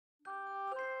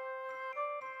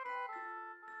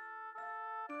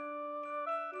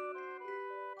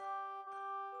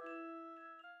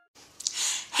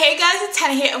Hey guys, it's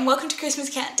Hannah here and welcome to Christmas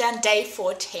Countdown Day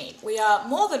 14. We are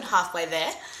more than halfway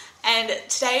there and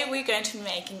today we're going to be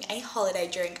making a holiday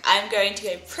drink. I'm going to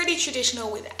go pretty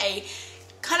traditional with a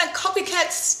kind of copycat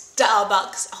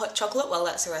Starbucks hot chocolate. Well,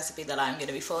 that's the recipe that I'm going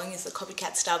to be following, is the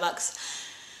copycat Starbucks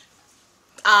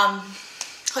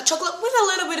hot chocolate with a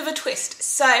little bit of a twist.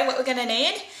 So what we're going to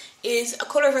need is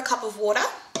 1/4 cup of water.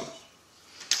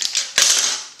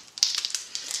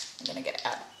 I'm going to get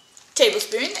a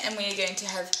tablespoon and we're going to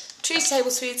have 2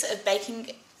 tablespoons of baking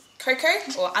cocoa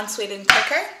or unsweetened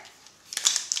cocoa.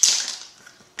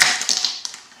 I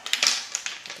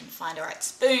can find a right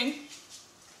spoon.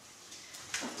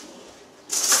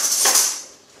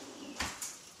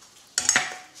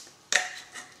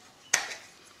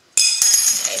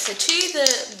 Okay, so to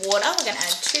the water we're going to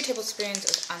add 2 tablespoons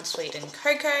of unsweetened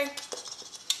cocoa.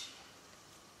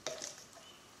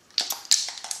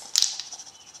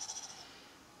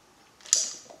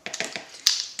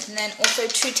 And then also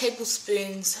 2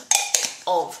 tablespoons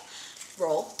of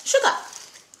raw sugar.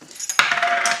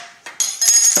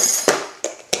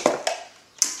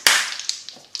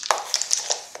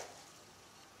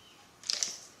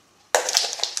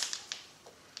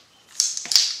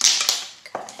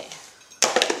 Okay.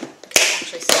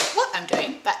 Actually see what I'm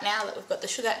doing, but now that we've got the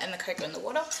sugar and the cocoa in the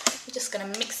water, we're just going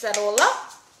to mix that all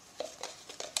up.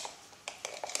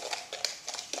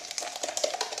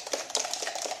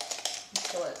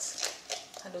 Until it's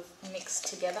kind of mixed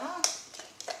together and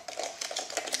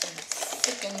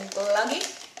thick and gluggy.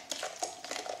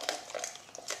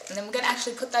 And then we're going to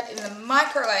actually put that in the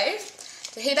microwave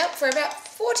to heat up for about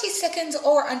 40 seconds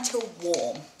or until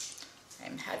warm.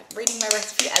 I'm reading my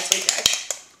recipe as we go.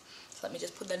 So let me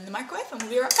just put that in the microwave and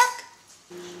we'll be right back.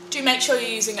 Do make sure you're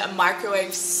using a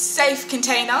microwave safe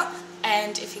container,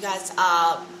 and if you guys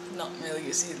are not really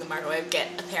using the microwave, get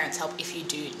a parent's help if you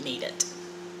do need it.